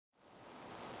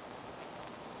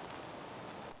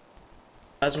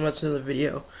Guys, welcome to the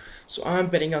video. So I'm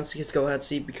betting on CSGO at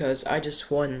sea because I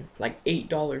just won like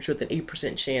 $8 with an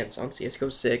 8% chance on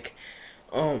CSGO sick.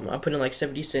 I put in like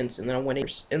 70 cents and then I won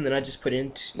 8, and then I just put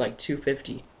in like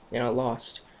 250 and I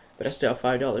lost, but I still have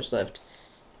 $5 left.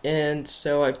 And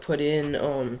so I put in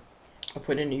a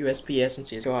USPS and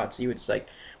CSGO at sea, which is like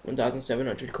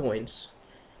 1,700 coins.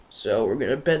 So we're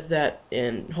gonna bet that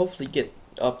and hopefully get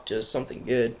up to something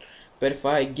good. But if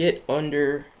I get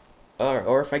under,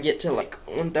 or if I get to like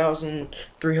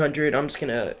 1,300, I'm just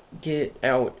gonna get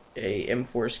out a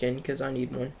M4 skin because I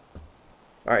need one.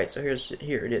 All right, so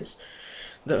here it is.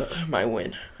 My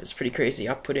win. It's pretty crazy.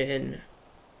 I put in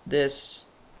this,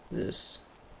 this,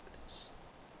 this.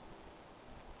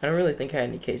 I don't really think I had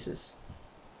any cases.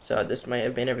 So this might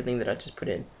have been everything that I just put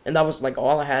in. And that was like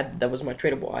all I had. That was my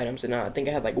tradable items. And I think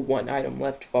I had like one item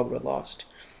left if I would have lost.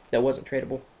 That wasn't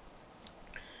tradable.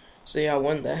 So yeah, I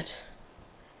won that.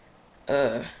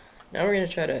 Now we're gonna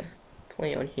try to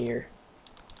play on here.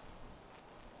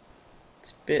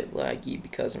 It's a bit laggy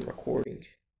because I'm recording.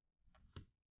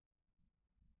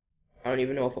 I don't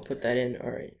even know if I'll put that in.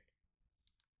 Alright.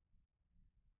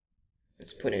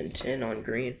 Let's put in 10 on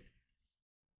green.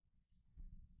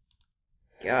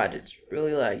 God, it's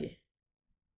really laggy.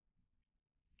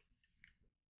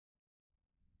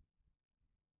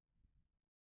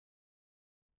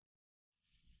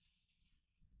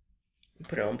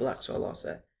 Put it on black, so I lost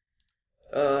that.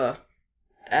 I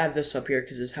have this up here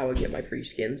because this is how I get my free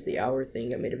skins, the hour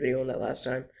thing. I made a video on that last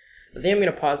time. I think I'm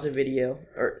gonna pause the video,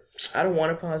 or I don't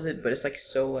want to pause it, but it's like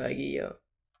so laggy, yo.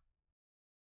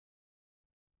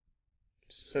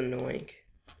 It's annoying.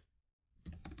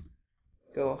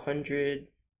 Go 100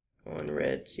 on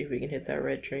red, see if we can hit that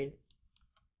red train.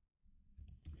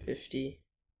 50.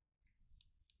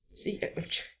 See, I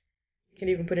can't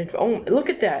even put in. Oh, look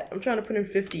at that! I'm trying to put in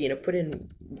 50 and I put in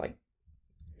like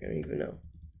I don't even know.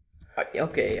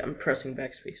 Okay, I'm pressing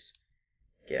backspace.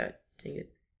 Yeah, dang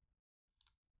it.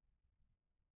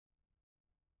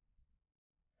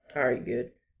 Alright,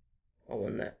 good. I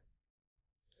won that.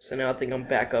 So now I think I'm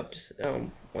back up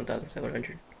to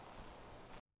 1,700.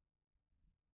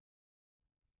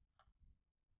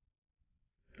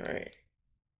 Alright.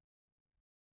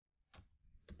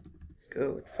 Let's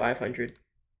go with 500.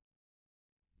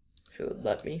 If it would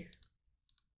let me.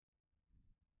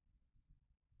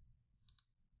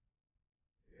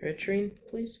 Red train,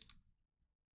 please.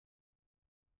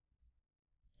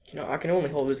 You know, I can only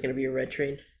hope it's gonna be a red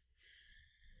train.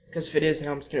 Because if it is, then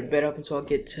I'm just gonna bet up until I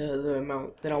get to the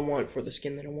amount that I want for the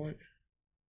skin that I want.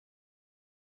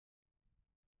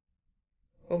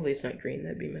 Hopefully it's not green,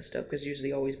 that'd be messed up, because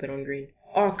usually I always bet on green.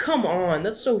 Oh, come on,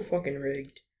 that's so fucking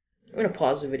rigged. I'm gonna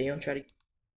pause the video and try to...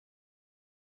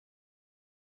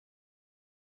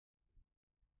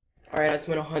 Alright, I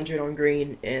spent 100 on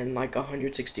green and like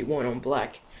 161 on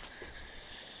black.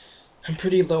 I'm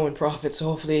pretty low in profit, so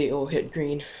hopefully it'll hit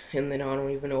green. And then I don't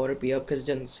even know what it'll be up, because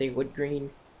it doesn't say what green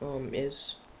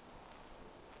is.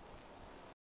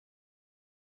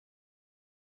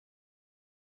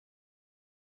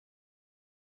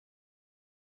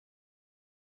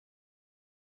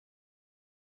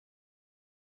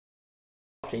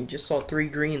 I just saw 3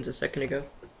 greens a second ago.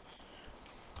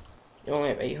 You only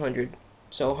have 800.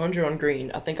 So 100 on green.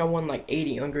 I think I won like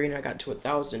 80 on green. I got to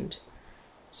 1,000.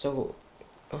 So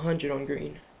 100 on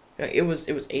green. It was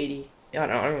 80. I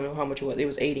don't know how much it was. It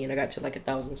was 80 and I got to like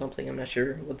 1,000 something. I'm not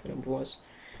sure what the number was.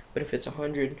 But if it's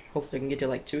 100, hopefully I can get to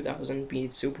like 2,000, be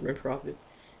super in profit,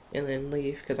 and then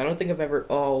leave. Because I don't think I've ever...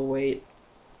 Oh, wait.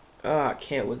 I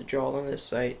can't withdraw on this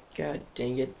site. God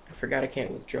dang it. I forgot I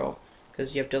can't withdraw.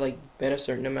 Because you have to like bet a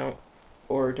certain amount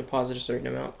or deposit a certain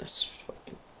amount. That's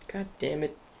fucking... God damn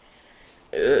it.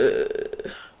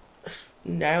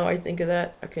 Now I think of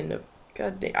that, I couldn't have.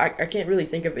 God dang, I can't really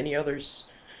think of any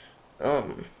others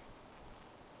um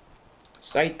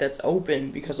site that's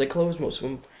open because I closed most of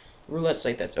them. Roulette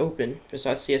site that's open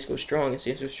besides CS:GO Strong, and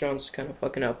CS:GO Strong's kind of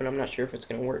fucking up, and I'm not sure if it's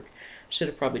gonna work. I should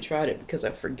have probably tried it because I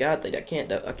forgot that I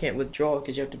can't withdraw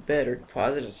because you have to bet or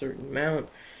deposit a certain amount.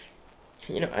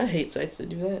 You know, I hate sites that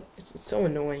do that. It's so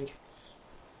annoying.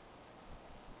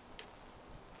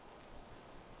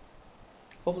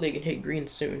 Hopefully I can hit green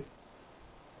soon.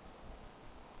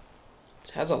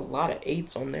 It has a lot of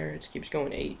 8s on there. It keeps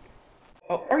going 8.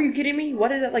 Oh, are you kidding me? Why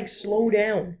did that like slow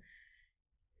down?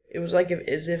 It was like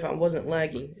as if I wasn't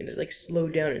lagging, and it's like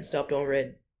slowed down and stopped on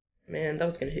red. Man, that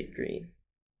was gonna hit green.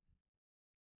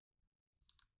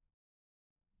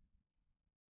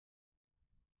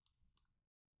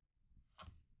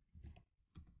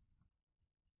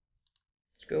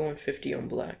 Let's go on 50 on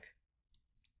black.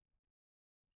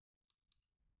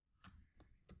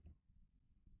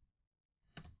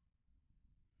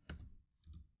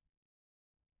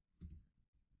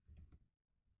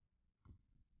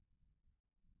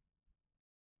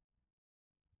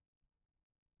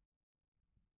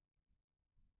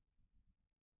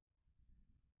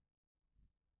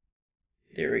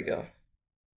 There we go.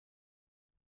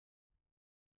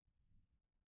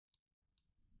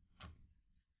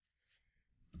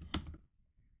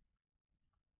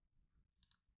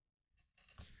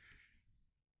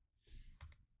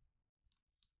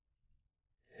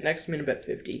 Next, I'm gonna bet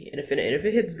 50, and if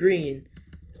it hits green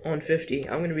on 50,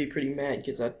 I'm gonna be pretty mad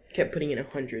because I kept putting in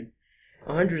 100.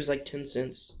 100 is like 10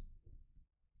 cents.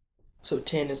 So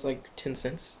 10 is like 10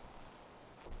 cents.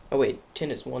 Oh wait,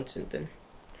 10 is 1 cent then.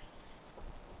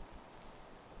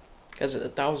 Because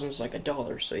 1,000 is like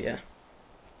 $1, so yeah.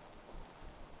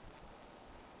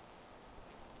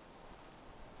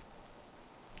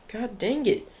 God dang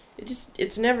it!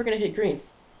 It's never gonna hit green.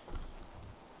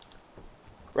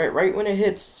 Right when it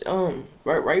hits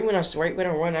right when I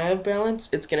run out of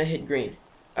balance, it's gonna hit green.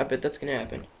 I bet that's gonna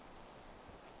happen.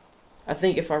 I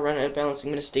think if I run out of balance, I'm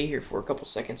gonna stay here for a couple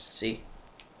seconds to see.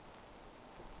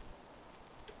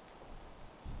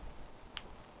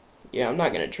 Yeah, I'm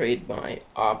not gonna trade my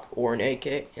op or an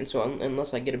AK, and so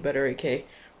unless I get a better AK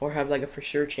or have like a for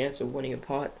sure chance of winning a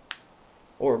pot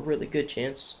or a really good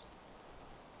chance.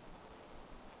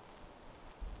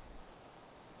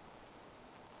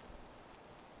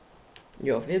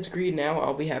 Yo, if it hits green now,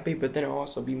 I'll be happy, but then I'll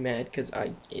also be mad because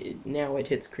now it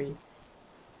hits green.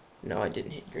 No, I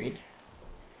didn't hit green.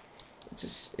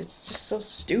 It's just so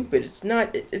stupid. It's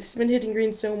not. It's been hitting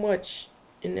green so much,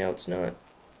 and now it's not.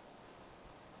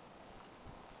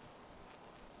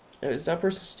 Is that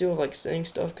person still like saying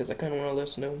stuff? Because I kind of want to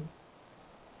listen to him.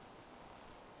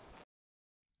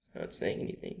 It's not saying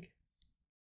anything.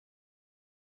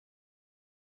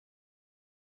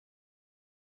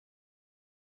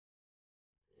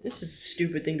 This is a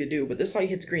stupid thing to do, but this light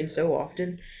hits green so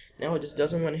often. Now it just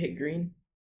doesn't want to hit green.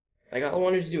 Like all I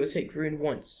wanted to do was hit green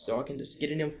once, so I can just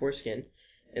get an M4 skin,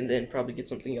 and then probably get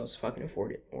something else if I can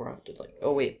afford it. Or I have to like,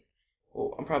 oh wait,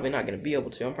 well I'm probably not gonna be able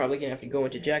to. I'm probably gonna have to go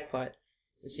into jackpot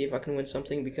and see if I can win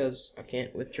something because I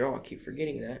can't withdraw. I keep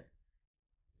forgetting that.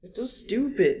 It's so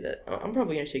stupid that I'm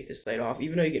probably gonna take this site off,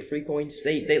 even though you get free coins.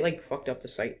 They like fucked up the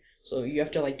site, so you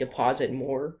have to like deposit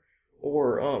more,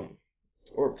 or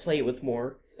play with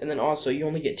more, and then also you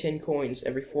only get 10 coins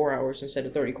every 4 hours instead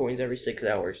of 30 coins every 6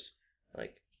 hours.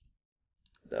 Like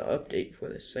the update for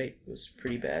this site was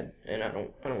pretty bad, and I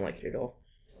don't like it at all.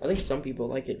 I think some people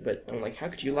like it, but I'm like, how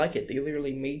could you like it? They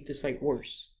literally made the site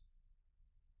worse.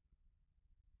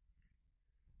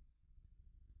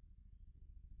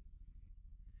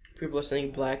 People are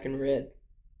saying black and red.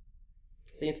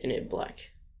 I think it's gonna hit black.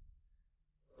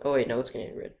 Oh wait, no, it's gonna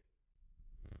hit red.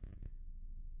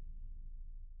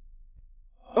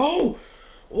 Oh!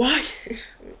 Why?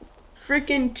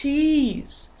 Freaking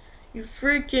tease! You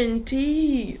freaking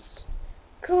tease!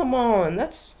 Come on,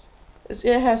 it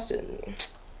has to.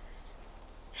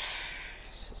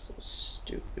 This is so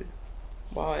stupid.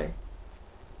 Why?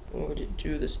 Why would it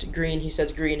do this to green? He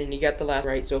says green and he got the last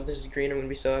right, so if this is green, I'm gonna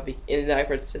be so happy. And that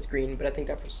person says green, but I think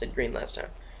that person said green last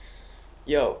time.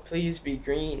 Yo, please be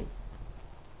green.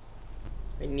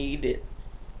 I need it.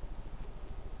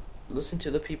 Listen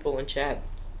to the people in chat.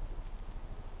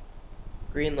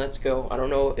 Green, let's go. I don't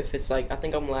know if it's like, I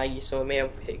think I'm laggy, so it may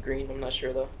have hit green. I'm not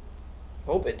sure though.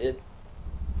 Hope it did.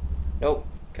 Nope.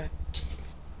 God damn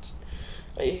it.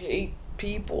 I hate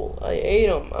people. I hate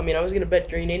them. I mean, I was gonna bet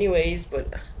green anyways,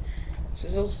 but this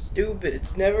is so stupid.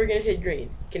 It's never gonna hit green.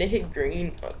 Can it hit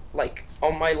green like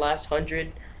on my last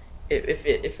 100? If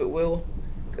it will,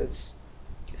 because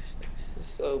this is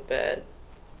so bad.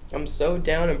 I'm so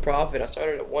down in profit. I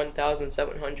started at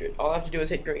 1,700. All I have to do is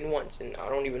hit green once, and I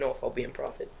don't even know if I'll be in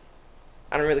profit.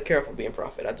 I don't really care if I'll be in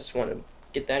profit. I just want to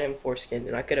get that M4 skin,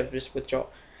 and I could have just withdrawn.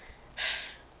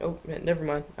 Oh, man, never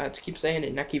mind. I have to keep saying it,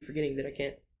 and I keep forgetting that I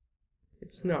can't.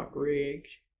 It's not rigged.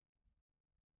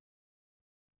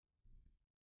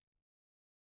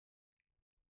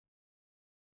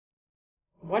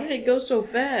 Why did it go so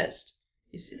fast?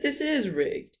 This is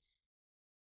rigged.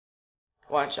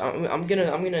 Watch, I'm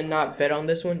gonna not bet on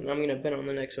this one. I'm gonna bet on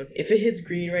the next one. If it hits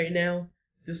green right now,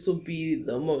 this will be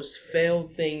the most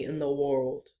failed thing in the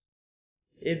world.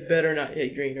 It better not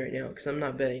hit green right now, because I'm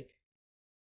not betting.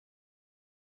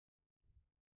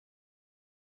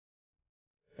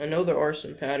 I know there are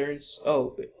some patterns.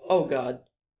 Oh God,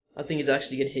 I think it's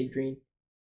actually gonna hit green.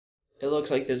 It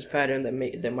looks like there's a pattern that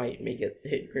might make it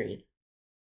hit green.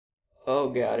 Oh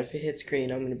God, if it hits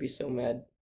green, I'm gonna be so mad.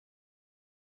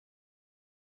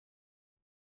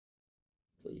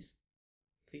 Please,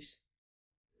 please,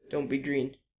 don't be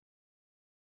green.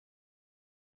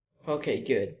 Okay,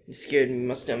 good. You scared me.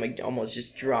 My stomach almost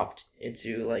just dropped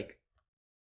into like,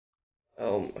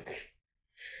 oh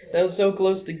that was so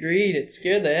close to green. It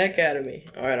scared the heck out of me.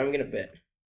 Alright, I'm gonna bet.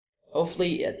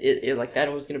 Hopefully, it like that.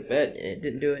 I was gonna bet, and it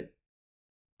didn't do it.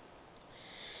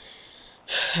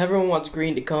 Everyone wants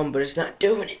green to come, but it's not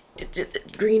doing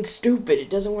it. Green's stupid. It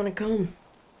doesn't want to come.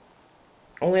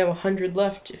 I only have 100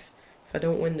 left if I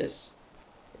don't win this,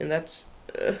 and that's.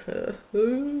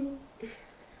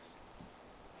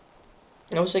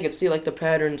 I wish I could see like the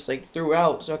patterns like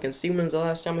throughout, so I can see when's the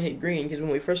last time I hit green. Because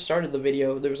when we first started the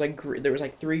video, there was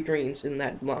like 3 greens in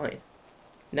that line.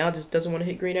 Now it just doesn't want to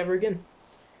hit green ever again.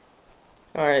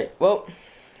 All right, well,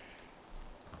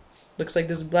 looks like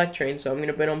there's a black train, so I'm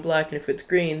gonna bet on black. And if it's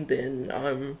green, then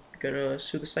I'm gonna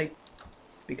sue the site,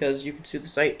 because you can sue the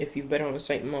site if you've bet on a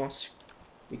site and lost.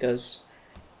 Because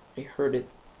I heard it,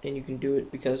 and you can do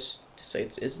it because the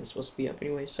site isn't supposed to be up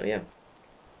anyway. So yeah.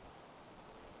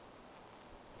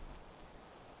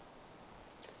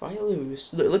 If I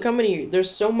lose, look how many. There's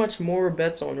so much more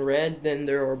bets on red than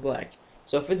there are black.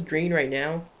 So if it's green right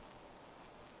now,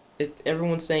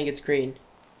 everyone's saying it's green.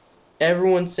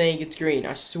 Everyone's saying it's green.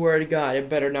 I swear to God, it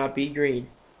better not be green.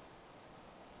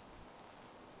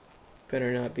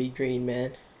 Better not be green,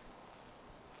 man.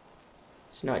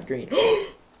 It's not green.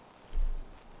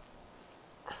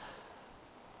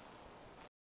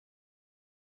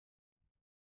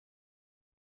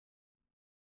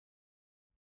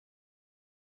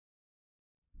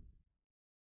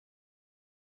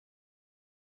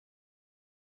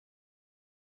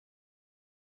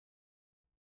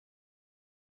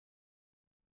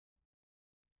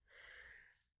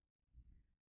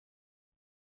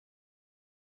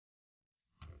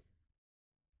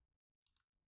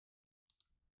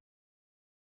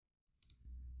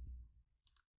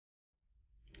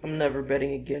 I'm never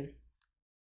betting again.